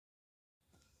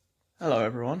Hello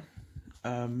everyone,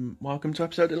 welcome to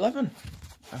episode 11.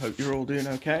 I hope you're all doing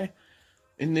okay.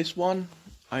 In this one,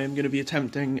 I am going to be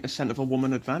attempting Ascent of a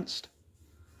Woman Advanced,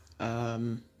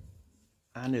 and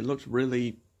it looks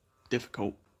really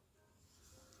difficult.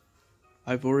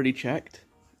 I've already checked,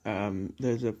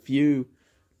 there's a few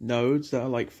nodes that are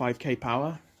like 5k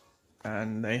power,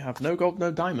 and they have no gold,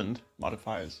 no diamond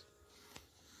modifiers.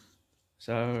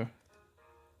 So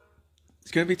it's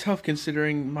going to be tough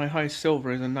considering my highest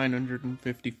silver is a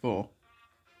 954.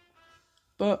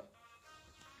 But,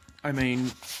 I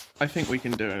mean, I think we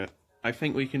can do it. I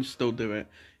think we can still do it.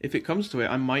 If it comes to it,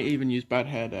 I might even use Bad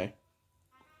Hair Day.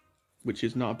 Which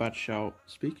is not a bad shout.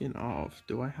 Speaking of,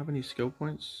 do I have any skill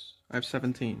points? I have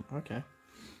 17. Okay.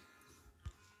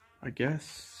 I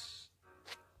guess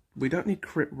we don't need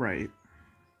crit rate.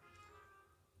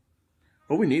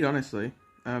 All we need, honestly.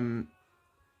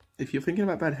 If you're thinking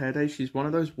about Bad Hair Day, she's one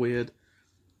of those weird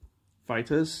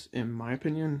fighters, in my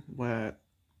opinion, where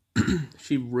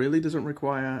she really doesn't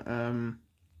require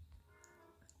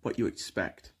what you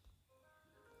expect.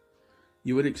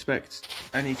 You would expect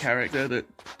any character that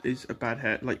is a Bad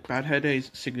Hair... Like, Bad Hair Day's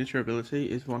signature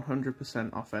ability is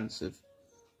 100% offensive.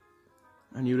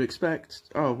 And you would expect,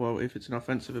 oh, well, if it's an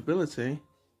offensive ability,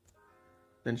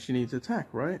 then she needs attack,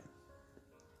 right?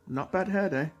 Not Bad Hair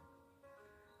Day.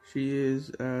 She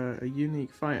is a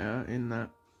unique fighter in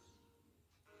that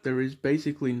there is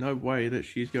basically no way that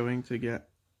she's going to get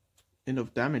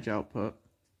enough damage output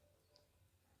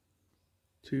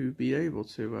to be able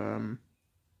to,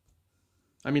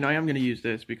 I mean, I am going to use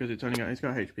this because it's got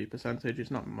HP percentage.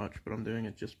 It's not much, but I'm doing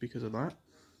it just because of that.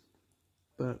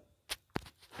 But,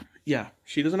 yeah,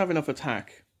 she doesn't have enough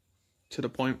attack to the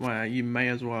point where you may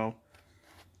as well,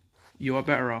 you are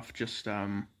better off just,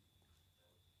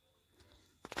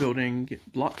 building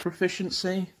block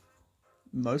proficiency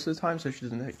most of the time so she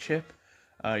doesn't take chip.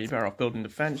 You're better off building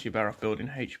defense, you're better off building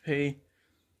HP.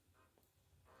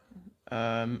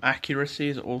 Accuracy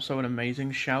is also an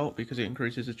amazing shout because it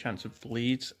increases the chance of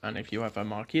bleeds, and if you have a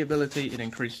marquee ability, it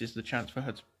increases the chance for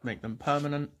her to make them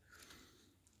permanent.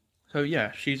 So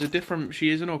yeah, she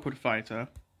is an awkward fighter,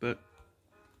 but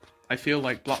I feel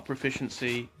like block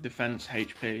proficiency, defense,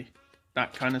 HP,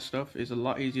 that kind of stuff is a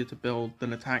lot easier to build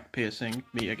than attack, piercing,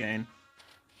 meter gain,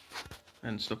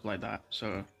 and stuff like that.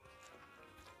 So,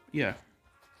 yeah.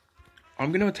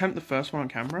 I'm going to attempt the first one on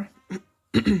camera,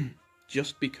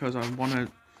 just because I want to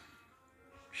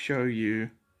show you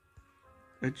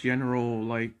a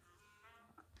general idea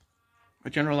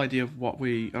of what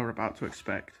we are about to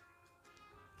expect.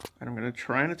 And I'm going to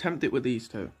try and attempt it with these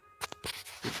two,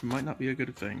 which might not be a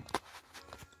good thing.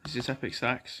 Is this epic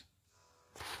sax?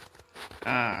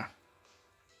 Ah.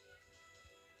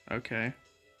 Okay.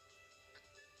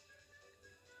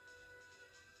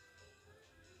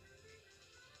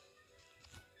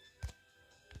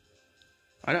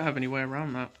 I don't have any way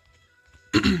around that.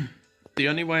 The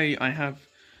only way I have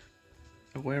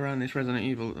a way around this Resident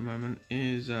Evil at the moment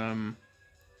is I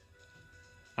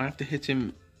have to hit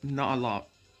him not a lot.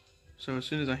 So as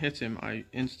soon as I hit him, I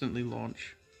instantly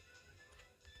launch.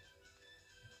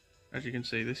 As you can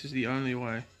see, this is the only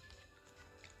way.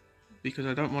 Because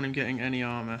I don't want him getting any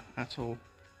armor at all.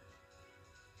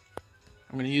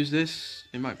 I'm going to use this.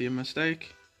 It might be a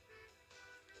mistake.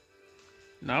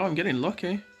 No, I'm getting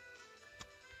lucky.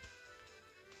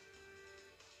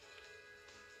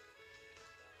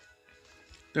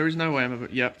 There is no way I'm ever...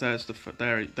 Yep, there's the...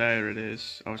 There it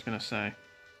is. I was going to say.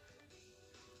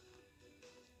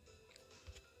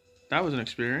 That was an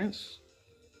experience.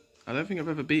 I don't think I've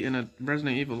ever beaten a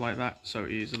Resident Evil like that so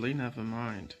easily. Never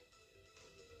mind.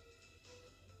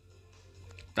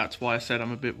 That's why I said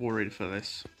I'm a bit worried for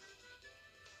this.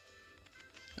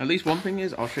 At least one thing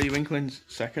is, I'll show you Inkling's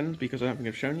second, because I don't think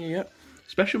I've shown you yet.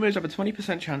 Special moves have a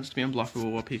 20% chance to be unblockable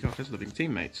while Peacock has living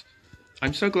teammates.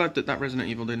 I'm so glad that Resident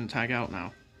Evil didn't tag out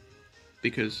now.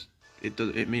 Because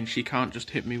it means she can't just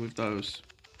hit me with those.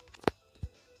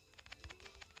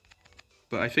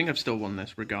 But I think I've still won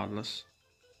this regardless.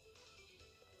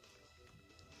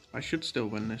 I should still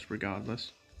win this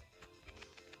regardless.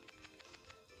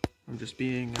 I'm just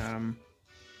being,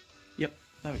 yep,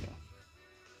 there we go.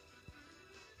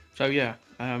 So yeah,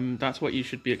 that's what you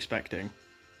should be expecting.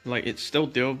 Like, it's still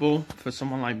doable for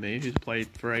someone like me who's played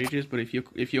for ages, but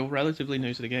if you're relatively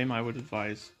new to the game, I would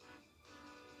advise,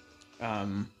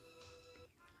 I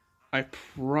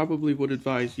probably would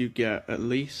advise you get at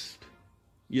least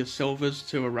your silvers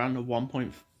to around the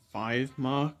 1.5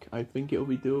 mark. I think it'll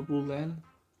be doable then.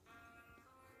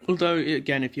 Although,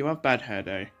 again, if you have Bad Hair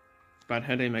Day, Bad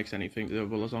Hair Day makes anything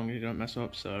doable as long as you don't mess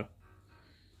up, so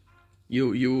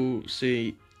you'll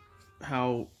see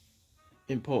how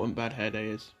important bad hair day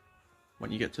is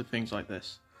when you get to things like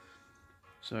this.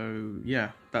 So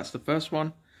yeah, that's the first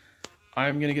one.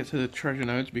 I'm going to get to the treasure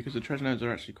nodes because the treasure nodes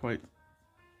are actually quite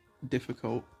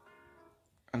difficult.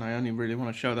 And I only really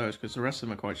want to show those because the rest of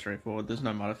them are quite straightforward. There's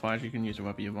no modifiers, you can use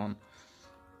whatever you want.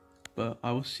 But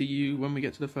I will see you when we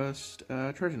get to the first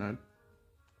treasure node.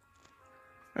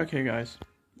 Okay guys,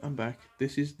 I'm back.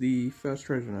 This is the first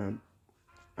treasure node.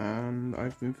 And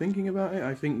I've been thinking about it.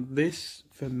 I think this,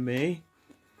 for me,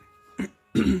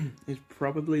 is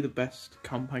probably the best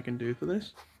comp I can do for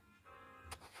this.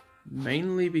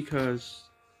 Mainly because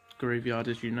Graveyard,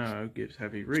 as you know, gives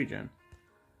heavy regen.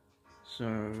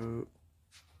 So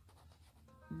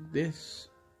this,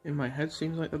 in my head,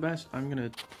 seems like the best. I'm going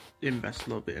to invest a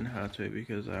little bit in her too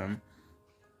because,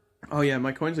 oh yeah,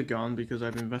 my coins are gone because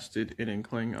I've invested in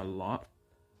Inkling a lot.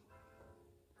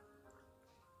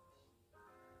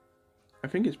 I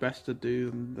think it's best to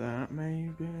do that,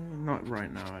 maybe? Not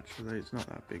right now, actually. It's not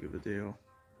that big of a deal.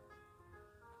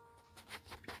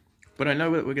 But I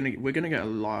know that we're gonna get a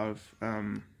lot of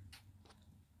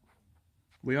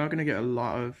we are gonna get a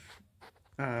lot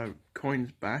of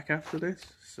coins back after this,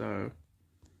 so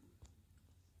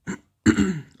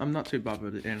I'm not too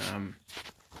bothered in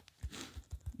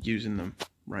using them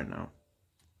right now.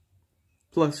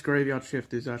 Plus, Graveyard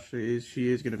Shift is she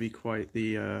is gonna be quite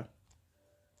the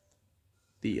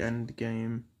end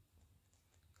game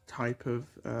type of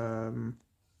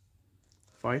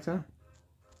fighter.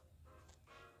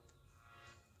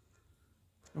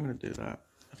 I'm going to do that.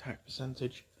 Attack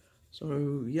percentage.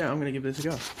 So, yeah, I'm going to give this a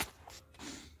go.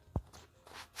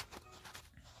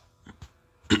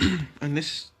 And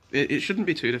this, it shouldn't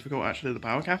be too difficult, actually. The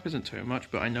power cap isn't too much,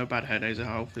 but I know bad hair days of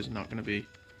health is not going to be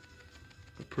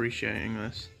appreciating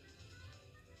this.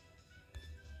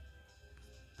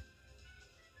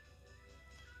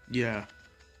 Yeah.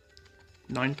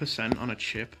 9% on a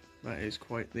chip. That is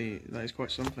quite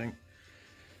something.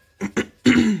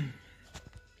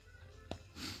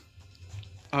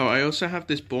 Oh, I also have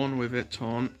this Born With It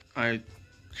taunt. I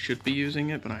should be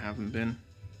using it, but I haven't been.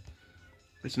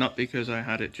 It's not because I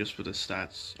had it just for the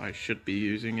stats. I should be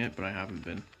using it, but I haven't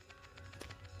been.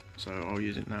 So I'll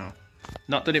use it now.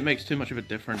 Not that it makes too much of a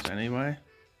difference anyway.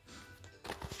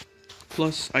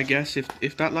 Plus, I guess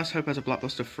if that Last Hope has a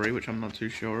Blackluster 3, which I'm not too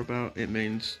sure about, it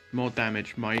means more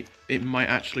damage might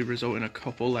actually result in a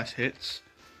couple less hits.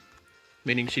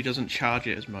 Meaning she doesn't charge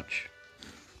it as much.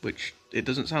 Which, it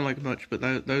doesn't sound like much, but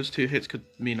those 2 hits could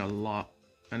mean a lot.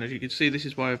 And as you can see, this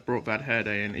is why I've brought Bad Hair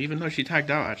Day in. Even though she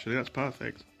tagged out, actually, that's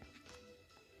perfect.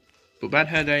 But Bad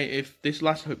Hair Day, if this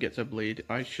Last Hope gets a bleed,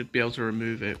 I should be able to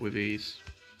remove it with ease.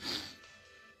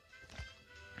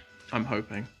 I'm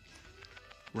hoping.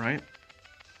 Right?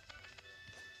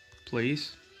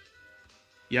 Please?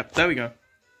 Yep, there we go.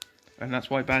 And that's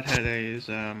why Bad Hair Day is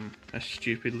a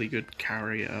stupidly good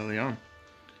carry early on.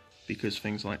 Because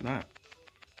things like that.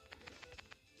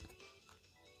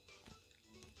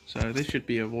 So this should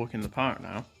be a walk in the park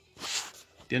now.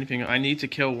 The only thing, I need to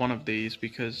kill one of these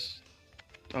because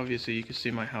obviously you can see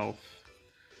my health.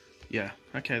 Yeah,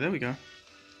 okay, there we go.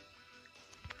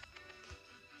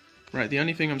 Right, the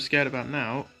only thing I'm scared about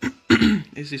now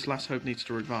is this Last Hope needs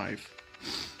to revive.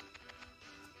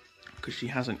 Because she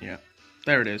hasn't yet.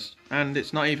 There it is. And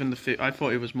it's not even the I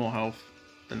thought it was more health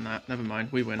than that. Never mind,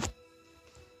 we win.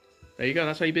 There you go,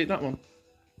 that's how you beat that one.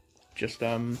 Just,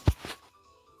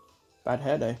 Bad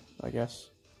Hair Day, I guess.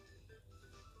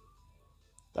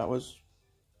 That was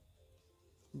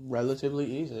relatively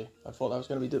easy. I thought that was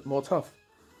going to be more tough.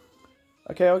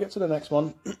 Okay, I'll get to the next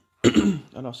one,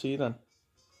 and I'll see you then.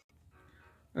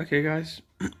 Okay, guys,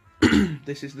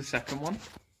 this is the second one.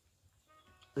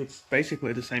 It's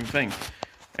basically the same thing,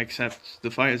 except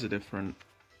the fighters are different.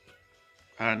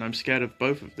 And I'm scared of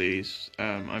both of these.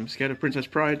 I'm scared of Princess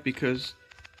Pride because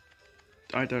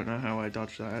I don't know how I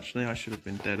dodged that, actually. I should have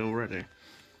been dead already.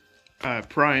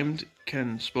 Primed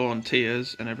can spawn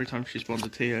tears, and every time she spawns a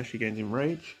tear, she gains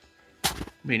enrage,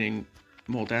 meaning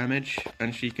more damage,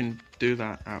 and she can do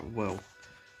that at will,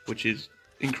 which is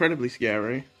incredibly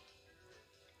scary.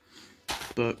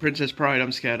 But Princess Pride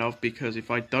I'm scared of because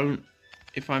if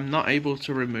I'm not able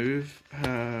to remove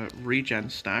her regen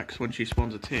stacks when she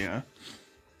spawns a tear,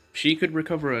 she could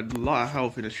recover a lot of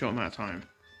health in a short amount of time.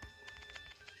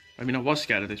 I mean, I was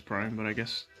scared of this Prime, but I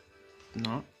guess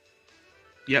not.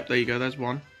 Yep, there you go, there's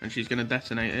one. And she's going to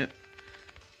detonate it.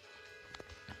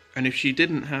 And if she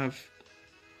didn't have...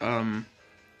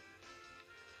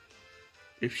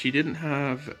 if she didn't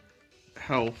have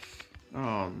health...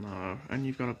 Oh no, and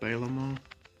you've got a Baylor more.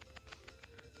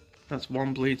 That's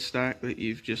one bleed stack that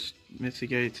you've just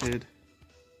mitigated.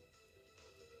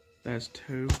 There's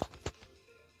 2.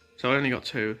 So I only got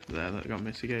 2 there that got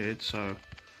mitigated, so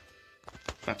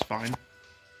that's fine.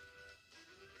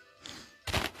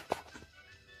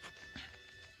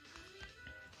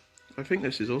 I think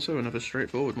this is also another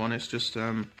straightforward one. It's just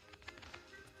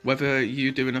whether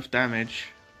you do enough damage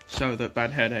so that Bad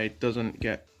Hair Day doesn't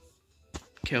get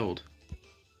killed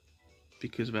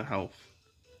because of her health.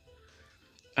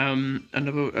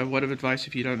 Another word of advice,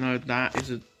 if you don't know, that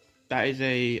is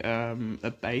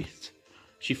a bait.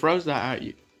 She throws that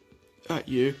at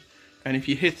you, and if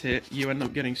you hit it, you end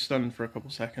up getting stunned for a couple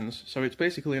seconds. So it's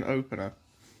basically an opener.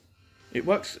 It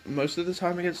works most of the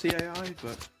time against the AI,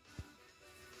 but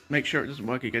make sure it doesn't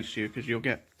work against you, because you'll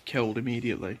get killed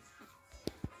immediately.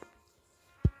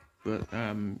 But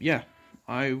yeah,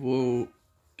 I will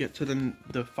get to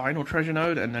the final treasure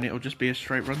node, and then it'll just be a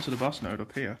straight run to the boss node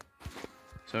up here.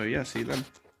 So yeah, see you then.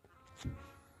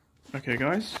 Okay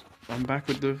guys, I'm back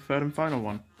with the third and final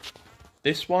one.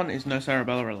 This one is no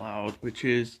Cerebella allowed, which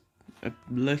is a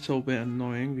little bit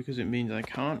annoying because it means I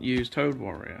can't use Toad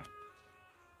Warrior.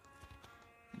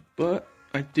 But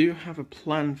I do have a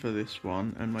plan for this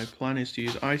one, and my plan is to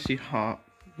use Icy Heart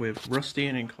with Rusty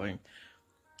and Inkling.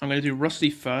 I'm going to do Rusty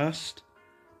first,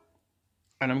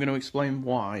 and I'm going to explain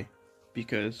why.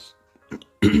 Because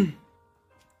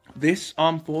this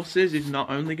Armed Forces is not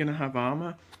only going to have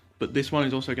armor, but this one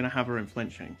is also going to have her in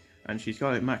flinching. And she's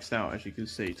got it maxed out, as you can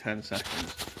see, 10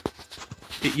 seconds.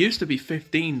 It used to be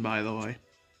 15, by the way.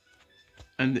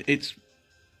 And it's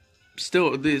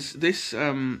still, this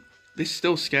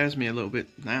still scares me a little bit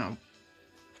now,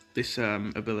 this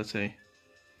ability.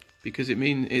 Because it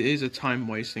is a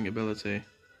time-wasting ability.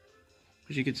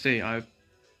 As you can see, I've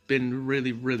been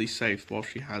really, really safe while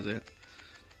she has it.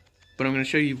 But I'm going to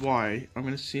show you why. I'm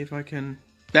going to see if I can...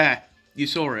 There! You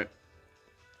saw it.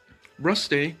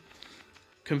 Rusty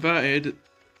converted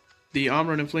the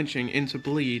armor and flinching into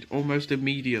bleed almost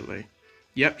immediately.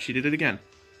 Yep, she did it again.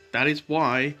 That is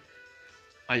why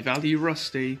I value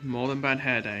Rusty more than Bad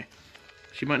Hair Day.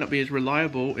 She might not be as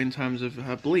reliable in terms of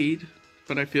her bleed,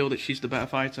 but I feel that she's the better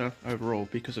fighter overall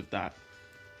because of that.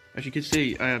 As you can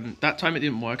see, that time it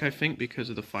didn't work, I think,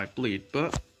 because of the 5 bleed,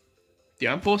 but the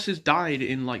Armed Forces died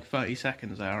in like 30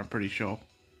 seconds there, I'm pretty sure.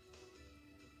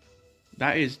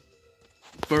 That is,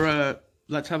 for a,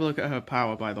 let's have a look at her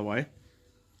power, by the way.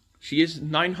 She is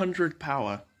 900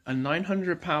 power. A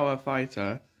 900 power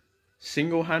fighter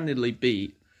single-handedly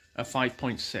beat a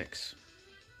 5.6.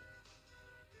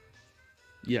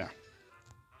 Yeah.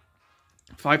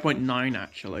 5.9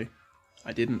 actually.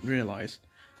 I didn't realise.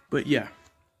 But yeah.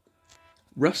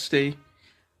 Rusty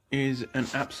is an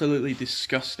absolutely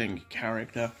disgusting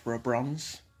character for a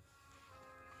bronze.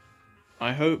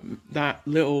 I hope that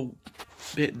little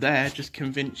bit there just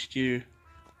convinced you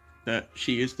that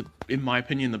she is, in my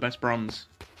opinion, the best bronze.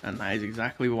 And that is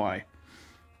exactly why.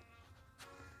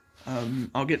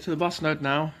 I'll get to the boss node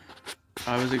now.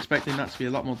 I was expecting that to be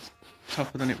a lot more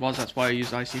tougher than it was. That's why I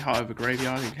used Icy Heart over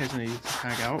Graveyard in case I needed to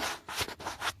tag out.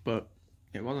 But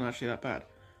it wasn't actually that bad.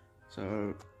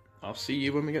 So I'll see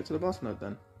you when we get to the boss node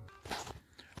then.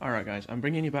 Alright guys, I'm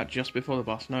bringing you back just before the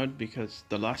boss node because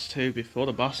the last 2 before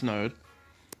the boss node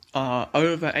are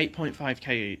over 8.5k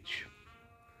each.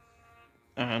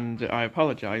 And I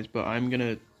apologise, but I'm going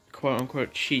to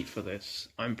quote-unquote cheat for this.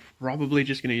 I'm probably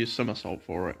just going to use Somersault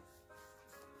for it.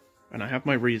 And I have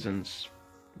my reasons.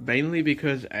 Mainly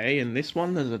because A, in this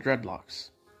one there's a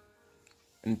Dreadlocks.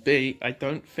 And B, I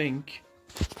don't think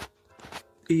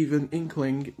even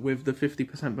Inkling with the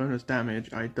 50% bonus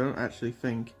damage, I don't actually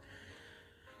think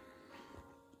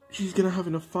she's going to have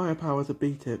enough firepower to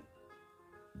beat it.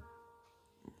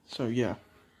 So yeah.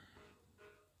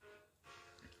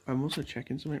 I'm also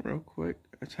checking something real quick.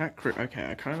 Attack crit. Okay,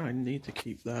 I kind of need to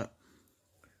keep that.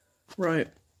 Right.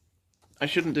 I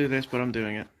shouldn't do this, but I'm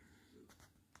doing it.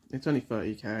 It's only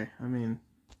 30k. I mean,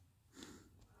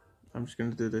 I'm just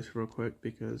going to do this real quick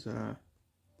because,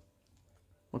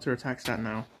 what's her attack stat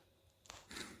now?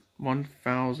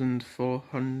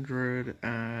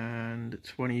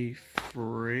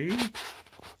 1,423?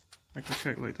 I can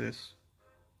check like this.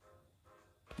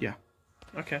 Yeah.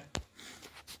 Okay.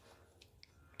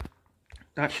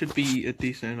 That should be a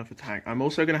decent enough attack. I'm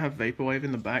also going to have Vaporwave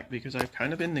in the back because I've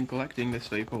kind of been neglecting this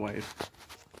Vaporwave.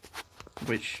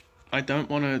 Which I don't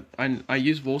want to... I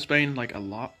use Wolfsbane like a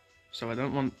lot, so I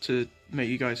don't want to make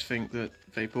you guys think that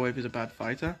Vaporwave is a bad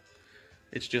fighter.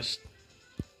 It's just...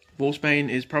 Wolfsbane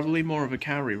is probably more of a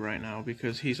carry right now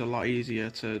because he's a lot easier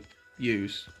to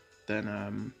use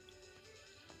than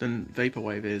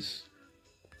Vaporwave is.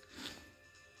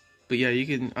 But yeah, you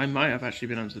can... I might have actually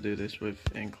been able to do this with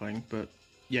Inkling, but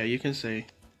yeah, you can see.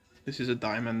 This is a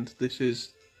diamond. This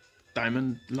is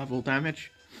diamond level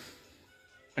damage.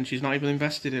 And she's not even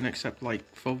invested in except like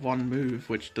for one move,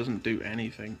 which doesn't do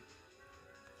anything.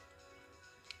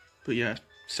 But yeah,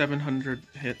 700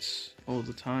 hits all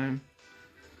the time.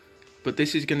 But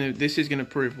this is gonna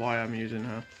prove why I'm using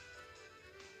her.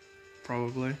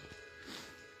 Probably.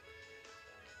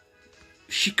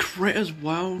 She crit as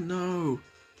well? No.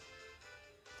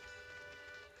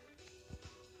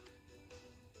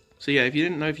 So yeah, if you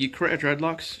didn't know, if you crit a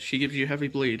Dreadlocks, she gives you heavy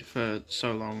bleed for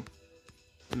so long.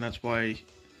 And that's why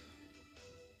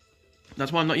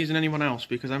I'm not using anyone else,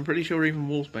 because I'm pretty sure even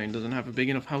Wolfsbane doesn't have a big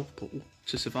enough health pool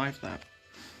to survive that.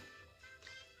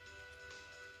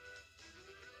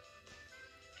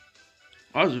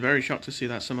 I was very shocked to see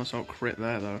that somersault crit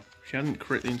there, though. She hadn't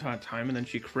crit the entire time, and then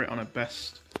she crit on her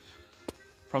best...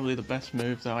 Probably the best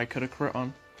move that I could have crit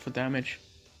on for damage.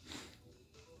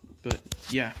 But,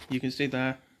 yeah, you can see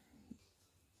there.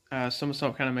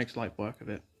 Somersault kind of makes light work of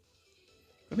it.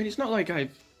 I mean, it's not like I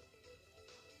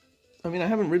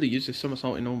haven't really used this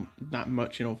somersault that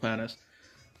much, in all fairness.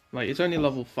 Like, it's only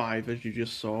level 5, as you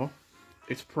just saw.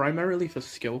 It's primarily for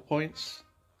skill points.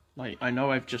 Like, I know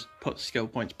I've just put skill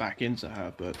points back into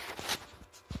her, but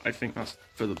I think that's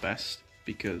for the best,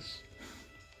 because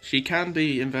she can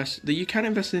be you can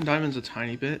invest in diamonds a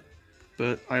tiny bit,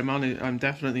 but I'm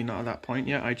definitely not at that point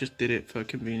yet. I just did it for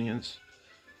convenience.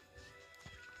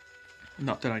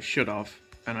 Not that I should have,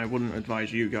 and I wouldn't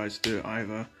advise you guys to do it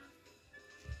either.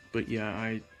 But yeah,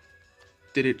 I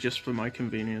did it just for my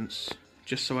convenience,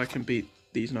 just so I can beat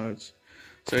these nodes.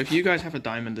 So if you guys have a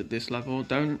diamond at this level,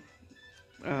 don't...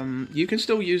 you can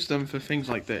still use them for things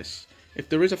like this. If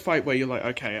there is a fight where you're like,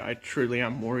 okay, I truly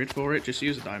am worried for it, just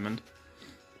use a diamond.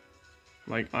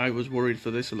 Like, I was worried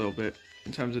for this a little bit,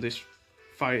 in terms of this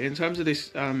fight. In terms of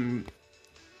this,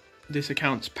 this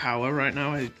account's power right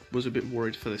now, I was a bit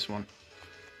worried for this one.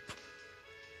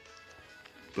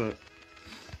 But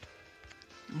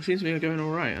it seems to be going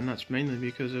alright, and that's mainly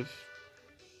because of...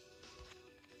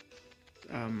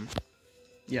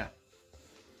 yeah.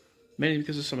 Mainly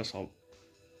because of somersault.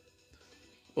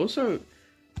 Also,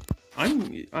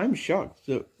 I'm shocked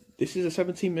that this is a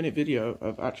 17-minute video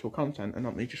of actual content and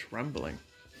not me just rambling.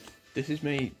 This is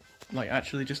me, like,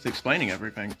 actually just explaining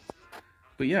everything.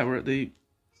 But yeah, we're at the...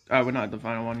 we're not at the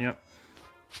final one yet.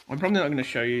 I'm probably not going to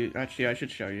show you... Actually, I should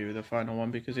show you the final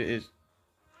one, because it is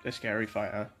a scary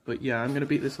fighter. But yeah, I'm going to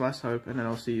beat this last hope, and then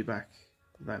I'll see you back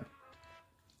then.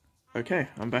 Okay,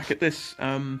 I'm back at this.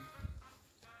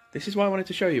 This is why I wanted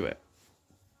to show you it.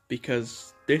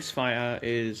 Because this fighter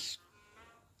is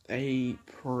a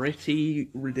pretty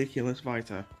ridiculous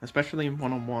fighter, especially in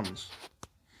one-on-ones.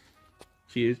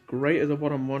 She is great as a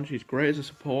one-on-one, she's great as a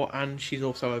support, and she's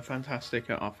also fantastic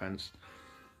at offense.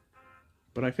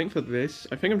 But I think for this,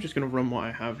 I think I'm just going to run what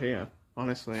I have here.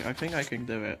 Honestly, I think I can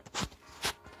do it.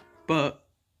 But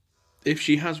if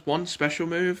she has one special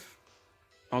move,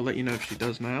 I'll let you know if she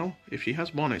does now. If she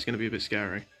has one, it's going to be a bit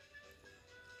scary.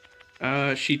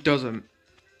 She doesn't.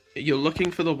 You're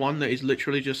looking for the one that is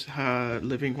literally just her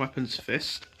living weapon's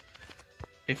fist.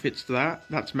 If it's that,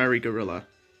 that's Merry Gorilla.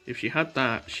 If she had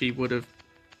that, she would have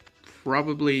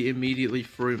probably immediately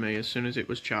threw me as soon as it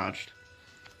was charged.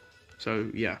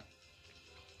 So, yeah.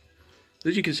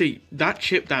 As you can see, that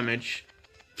chip damage,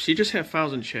 she just hit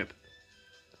 1,000 chip.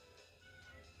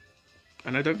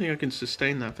 And I don't think I can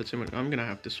sustain that for too much. I'm going to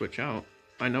have to switch out.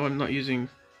 I know I'm not using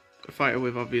a fighter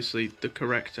with obviously the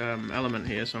correct element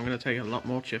here, so I'm going to take a lot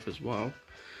more chip as well.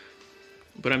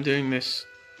 But I'm doing this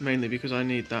mainly because I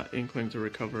need that Inkling to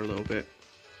recover a little bit.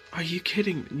 Are you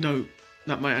kidding? No,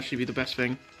 that might actually be the best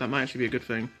thing. That might actually be a good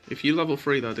thing. If you level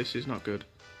 3 though, this is not good.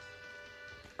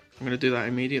 I'm going to do that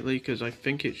immediately because I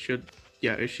think it should...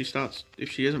 Yeah, if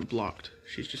she isn't blocked,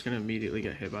 she's just going to immediately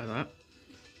get hit by that.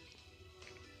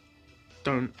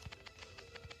 Don't.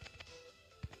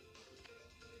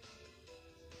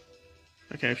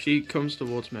 Okay, if she comes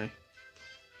towards me.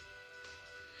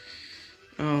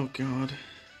 Oh god.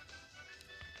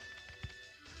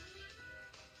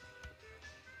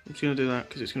 I'm just going to do that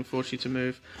because it's going to force you to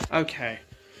move. Okay.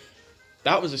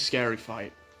 That was a scary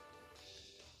fight.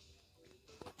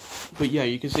 But yeah,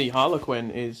 you can see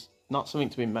Harlequin is not something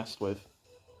to be messed with.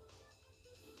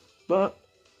 But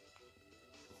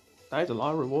that is a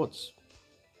lot of rewards.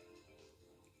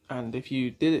 And if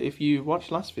you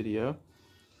watched last video,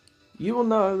 you will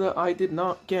know that I did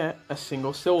not get a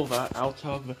single silver out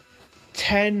of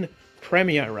 10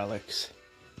 Premier Relics.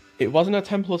 It wasn't a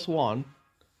 10+1,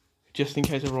 just in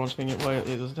case everyone's thinking, wait,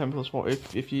 it was a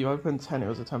 10+1. If you opened 10, it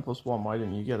was a 10+1, why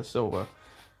didn't you get a silver?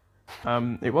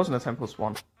 It wasn't a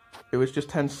 10+1. It was just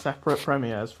 10 separate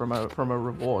premieres from a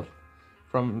reward,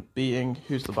 from being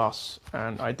Who's the Boss,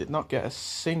 and I did not get a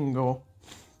single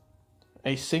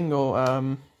a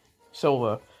single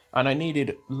silver, and I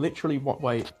needed literally what?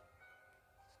 Wait.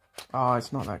 Oh,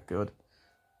 it's not that good.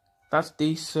 That's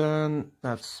decent.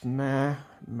 That's meh.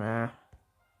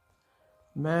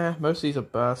 Most of these are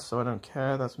bursts, so I don't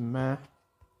care. That's meh.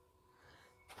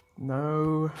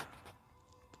 No.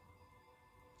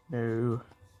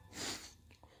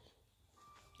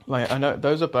 Like, I know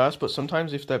those are bursts, but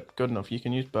sometimes if they're good enough, you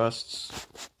can use bursts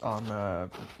on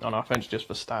offense just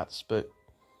for stats. But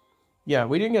yeah,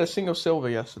 we didn't get a single silver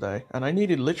yesterday, and I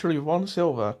needed literally 1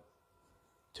 silver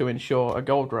to ensure a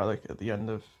gold relic at the end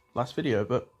of last video.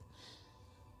 But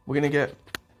we're gonna get,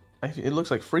 it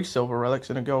looks like 3 silver relics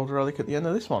and a gold relic at the end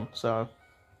of this one. So,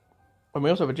 and we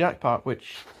also have a jackpot,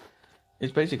 which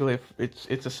is basically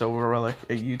it's a silver relic.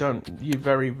 You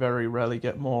very rarely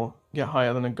get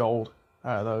higher than a gold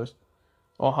out of those,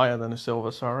 or higher than a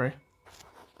silver. Sorry.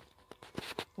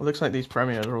 It looks like these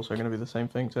premiers are also going to be the same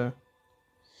thing too.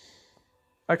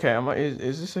 Okay,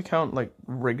 is this account like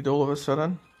rigged all of a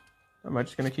sudden? Am I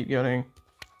just going to keep getting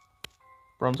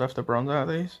bronze after bronze out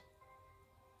of these?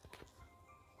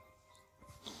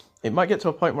 It might get to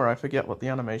a point where I forget what the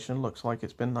animation looks like.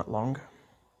 It's been that long.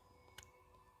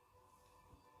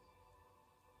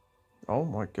 Oh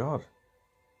my god.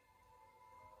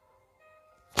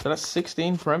 So that's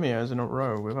 16 premieres in a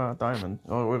row without a diamond.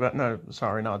 Or without, no,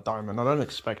 sorry, not a diamond. I don't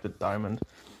expect a diamond.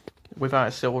 Without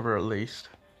a silver at least.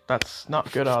 That's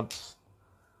not good odds.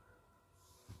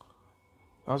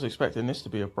 I was expecting this to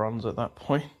be a bronze at that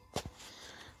point.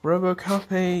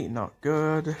 Robocopy, not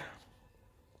good.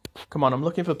 Come on, I'm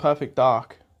looking for perfect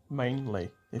dark,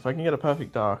 mainly. If I can get a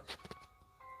perfect dark.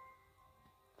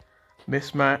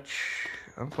 Mismatch.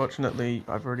 Unfortunately,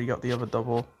 I've already got the other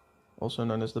double. Also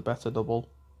known as the better double.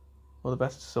 Or the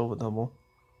best silver double.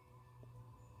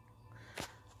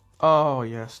 Oh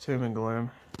yes, Tomb and Gloom.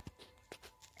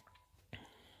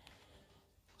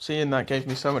 Seeing that gave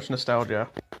me so much nostalgia.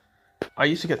 I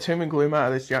used to get Tomb and Gloom out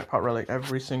of this jackpot relic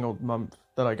every single month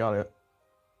that I got it.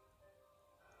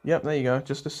 Yep, there you go,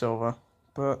 just a silver.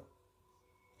 But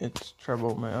it's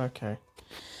treble, mate. Okay.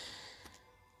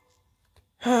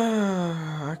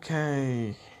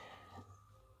 Okay.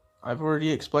 I've already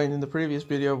explained in the previous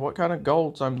video what kind of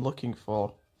golds I'm looking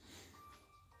for.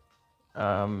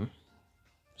 So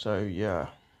yeah.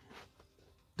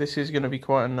 This is going to be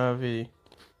quite a nervy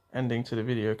ending to the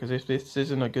video, because if this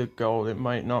isn't a good gold, it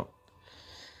might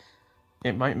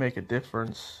make a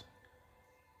difference.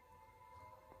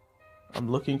 I'm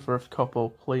looking for a couple,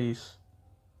 please.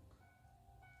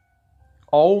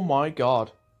 Oh my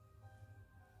god.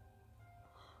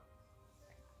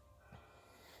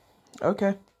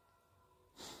 Okay.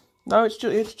 No, it's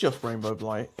just Rainbow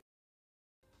Blight.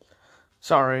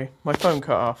 Sorry, my phone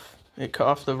cut off. It cut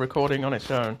off the recording on its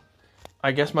own.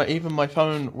 I guess even my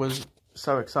phone was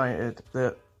so excited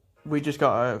that we just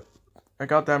got a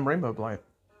goddamn Rainbow Blight.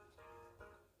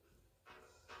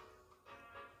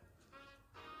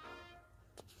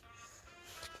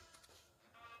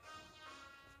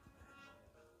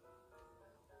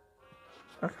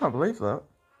 I can't believe that.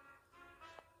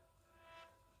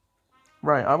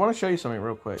 Right, I want to show you something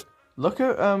real quick. Look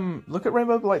at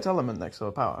Rainbow Blight's element next to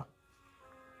the power.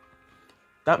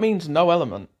 That means no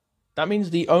element. That means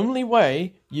the only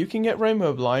way you can get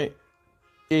Rainbow Blight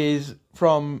is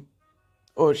from,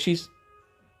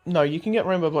 no, you can get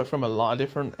Rainbow Blight from a lot of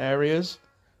different areas,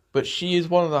 but she is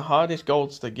one of the hardest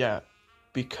golds to get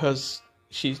because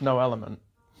she's no element.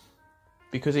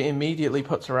 Because it immediately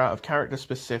puts her out of character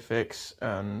specifics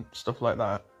and stuff like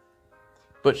that.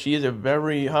 But she is a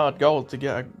very hard gold to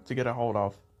get a hold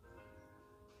of.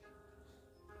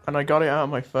 And I got it out of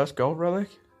my first gold relic.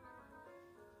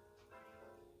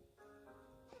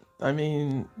 I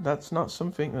mean, that's not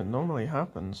something that normally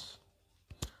happens.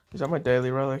 Is that my daily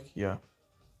relic? Yeah.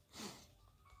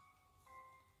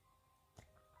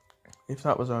 If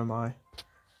that was oh my.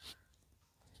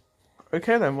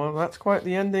 Okay then, well that's quite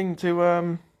the ending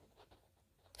to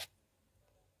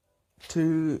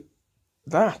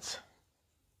that.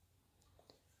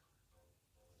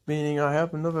 Meaning I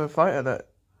have another fighter that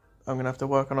I'm going to have to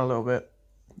work on a little bit.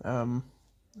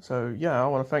 So yeah, I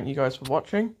want to thank you guys for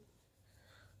watching.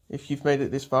 If you've made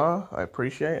it this far, I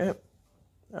appreciate it.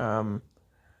 And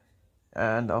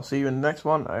I'll see you in the next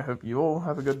one. I hope you all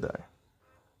have a good day.